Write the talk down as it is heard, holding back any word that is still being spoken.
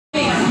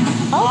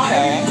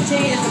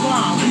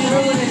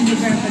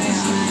A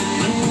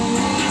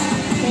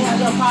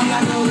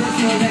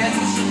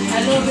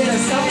little bit of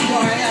something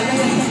going on.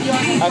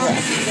 Okay.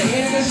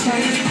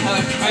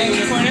 Are you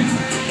recording?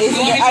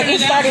 I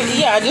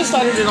just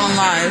started it on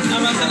live. I'm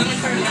about to let me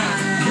turn it on.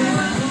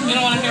 You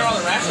don't want to hear all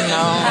the ratchet?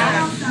 No.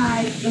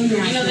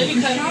 You know, they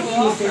be cutting people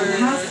off for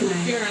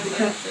hearing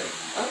certain shit.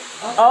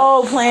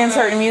 Oh, playing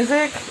certain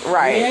music?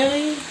 Right.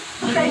 Really?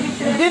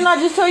 Didn't I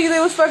just tell you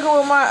they was fucking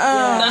with my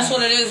That's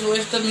what it is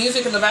with the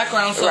music in the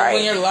background. So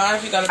when you're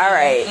live, you gotta be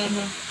alright.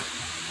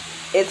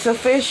 It's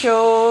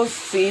official.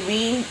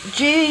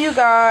 CBG, you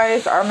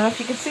guys. I don't know if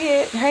you can see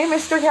it. Hey,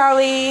 Mr.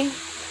 Kelly.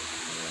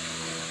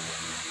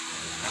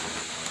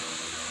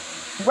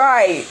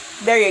 Right.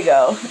 There you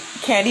go.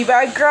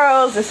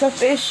 Canndybagggirls. It's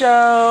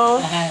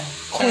official.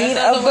 Queen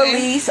of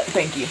Belize.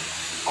 Thank you.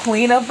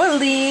 Queen of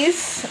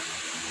Belize.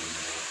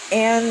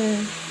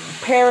 And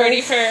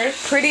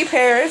Paris. Pretty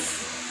Paris.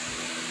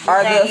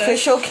 Are the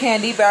official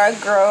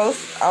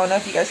Canndybagggirls. I don't know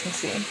if you guys can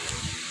see.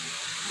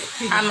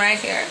 I'm right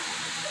here.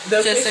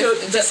 The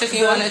just if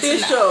you wanted to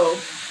know.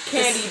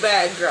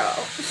 Canndybagggirl.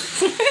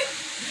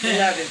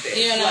 Love it, bitch.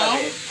 You know,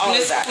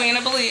 Miss Queen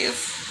of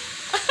Belize.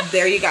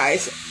 There you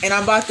guys. And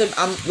I'm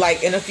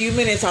like, in a few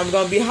minutes, I'm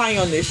going to be high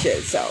on this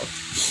shit, so.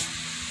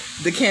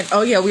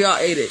 Oh yeah, we all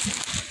ate it.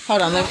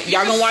 Hold on,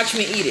 y'all gonna watch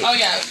me eat it. Oh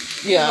yeah.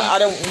 Yeah, I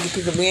don't,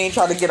 because we ain't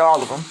trying to get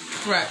all of them.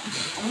 Right.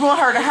 We want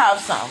her to have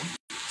some.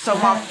 So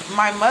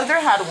my mother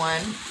had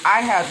one,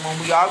 I had one,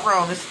 we all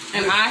grown.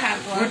 And I had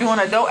one. We're doing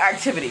adult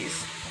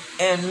activities.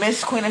 And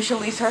Miss Queen of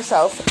Shalice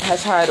herself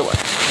has had one.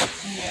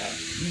 Yeah.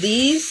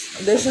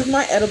 This is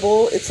my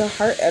edible. It's a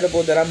heart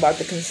edible that I'm about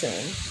to consume.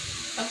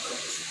 Of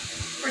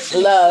course. For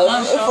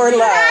love. For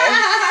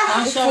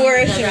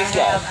Shanice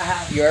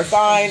love. You're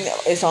fine.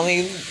 It's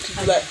only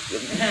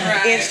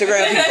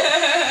Instagram people.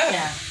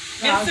 Yeah.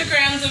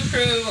 Instagram's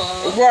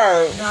approval.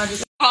 Right.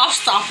 Cough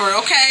stopper,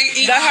 okay?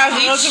 That has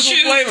multiple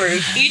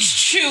flavors. Each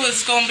chew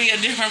is going to be a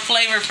different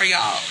flavor for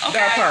y'all. Okay?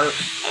 That part.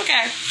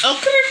 Okay.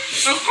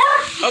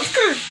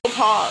 Okay.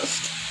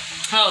 Paused.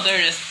 Oh, there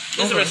it is.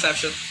 It's a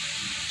reception.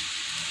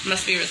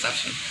 Must be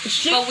reception.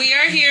 But we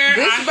are here.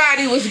 This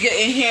body was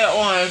getting hit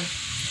on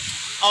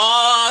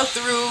all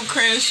through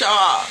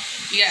Crenshaw.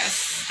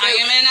 Yes. I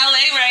am in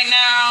LA right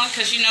now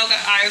because you know,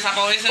 guys, I'm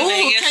always in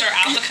Vegas or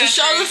out the country.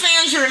 Show the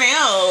fans your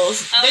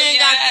nails. Oh, they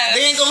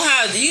ain't gonna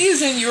have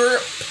these in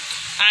Europe.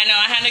 I know.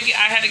 I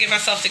had to get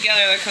myself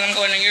together because I'm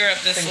going to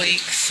Europe this week.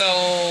 So,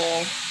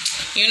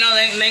 you know,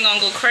 they gonna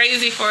go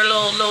crazy for a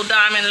little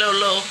diamond,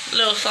 little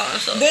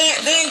something. They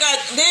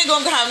ain't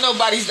gonna have no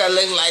bodies that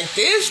look like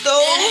this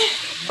though.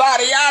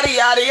 Body yada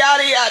yada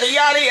yada yada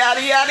yada yada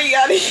yada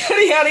yada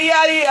yada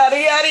yada yada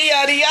yada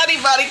yada yada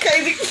body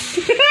crazy.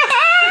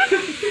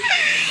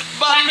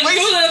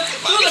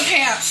 Through the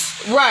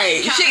pants.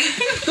 Right.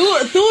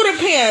 Through the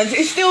pants.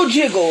 It still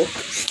jiggle.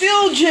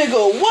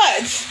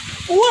 What?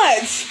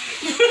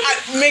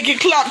 Make it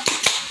clap.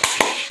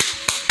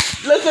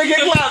 Let's make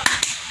it clap.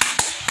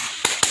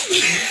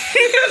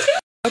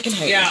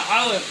 Yeah, I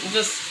would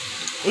just.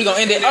 We gonna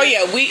end it. Oh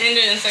yeah, we. End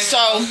it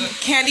so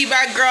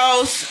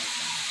Canndybagggirls.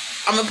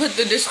 I'm gonna put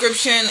the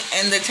description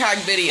and the tag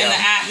video. And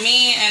the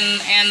 @me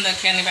and the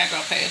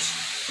Canndybagggirl page.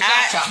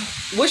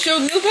 What's your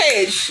new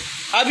page?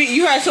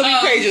 You had so many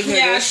pages.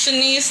 Yeah,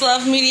 Shanice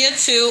Love Media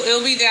 2.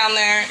 It'll be down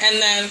there,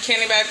 and then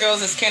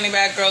Canndybagggirls is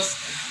Canndybagggirls.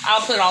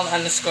 I'll put all the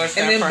underscores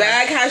there. And then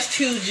bag has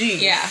 2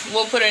 G's. Yeah,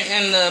 we'll put it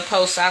in the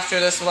post after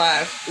this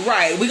live.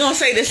 Right, we're gonna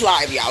say this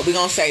live, y'all. We're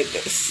gonna save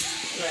this.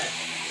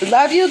 Right.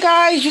 Love you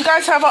guys. You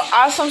guys have an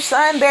awesome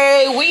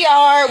Sunday. We're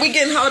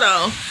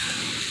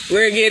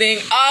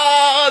getting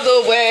all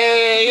the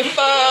way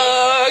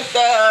fucked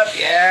up.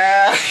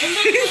 Yeah.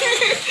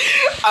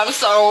 I'm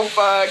so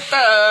fucked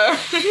up.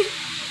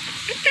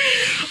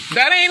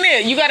 That ain't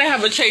it. You gotta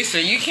have a chaser.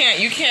 You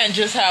can't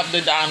just have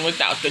the Don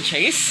without the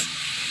chase.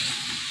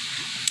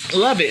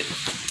 Love it.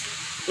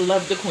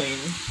 Love the queen.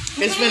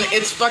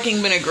 It's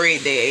fucking been a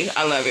great day.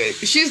 I love it.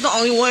 She's the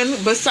only one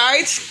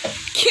besides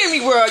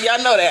Kimmy World. Y'all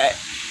know that.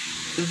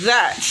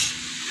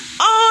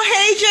 Oh,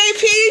 hey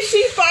JP.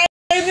 She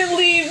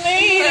finally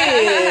made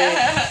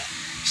it.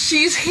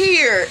 She's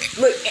here.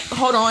 Look,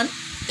 hold on.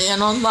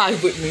 And on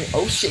live with me.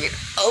 Oh shit.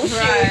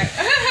 Right.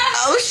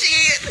 Oh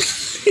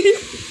shit.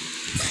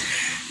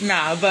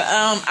 Nah, but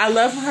I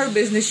love her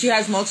business. She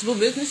has multiple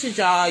businesses,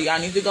 y'all. Y'all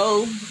need to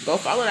go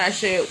follow that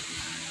shit.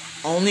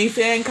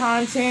 OnlyFans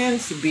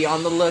content. Be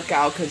on the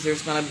lookout because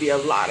there's gonna be a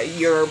lot of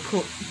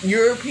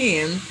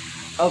European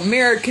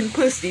American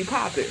pussy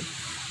popping.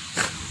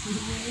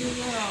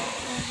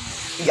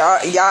 Y'all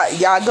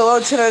go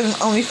to the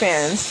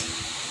OnlyFans.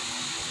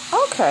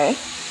 Okay.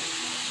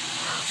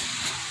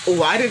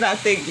 Why did I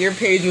think your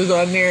page was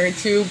on there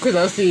too? Because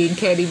I was seeing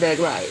Canndybag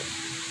Live.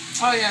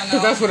 Oh yeah, no.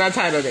 Because that's what I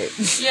titled it.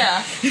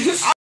 Yeah.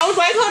 I was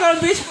like, hold on,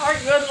 bitch, are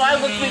you on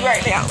live with me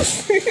right now?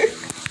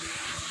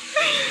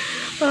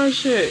 Oh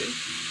shit.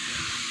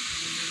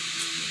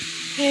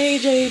 Hey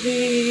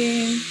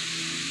JB.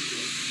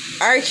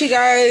 Alright, you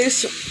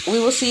guys. We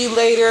will see you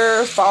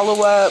later.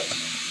 Follow up.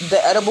 The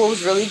edible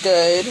was really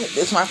good.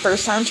 It's my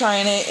first time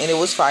trying it, and it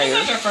was fire. It's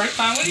not your first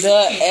time. What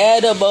The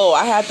edible.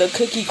 I had the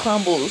cookie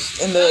crumbles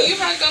and the. Oh, you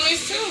had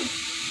gummies too.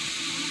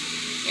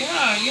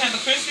 Yeah, you had the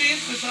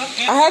Krispies and stuff.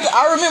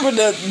 I remember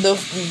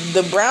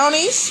the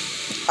brownies.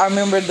 I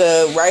remember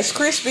the Rice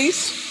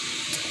Krispies.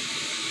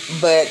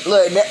 But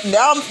look,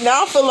 now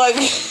I feel like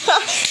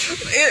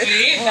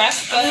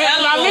that's the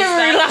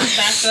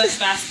edibles.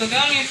 That's the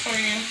gummies for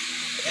you.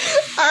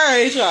 All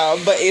right, y'all,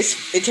 but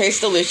it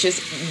tastes delicious.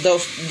 The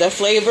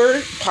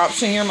flavor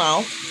pops in your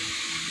mouth.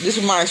 This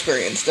is my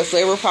experience. The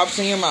flavor pops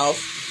in your mouth.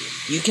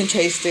 You can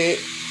taste it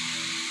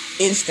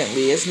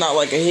instantly. It's not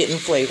like a hidden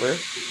flavor,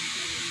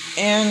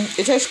 and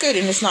it tastes good.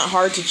 And it's not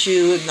hard to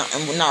chew.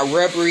 Not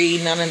rubbery.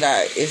 None of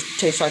that. It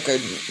tastes like a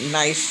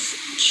nice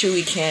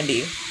chewy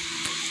candy.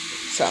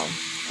 So,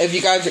 if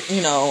you guys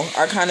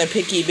are kind of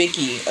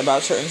picky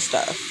about certain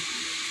stuff,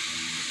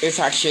 it's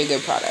actually a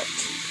good product.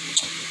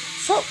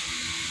 So.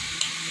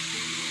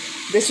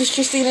 This was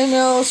Tristina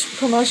Millz'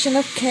 promotion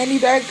of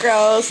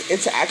Canndybagggirls.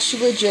 It's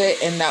actually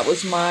legit, and that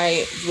was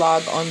my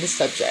vlog on the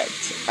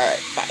subject.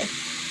 Alright, bye.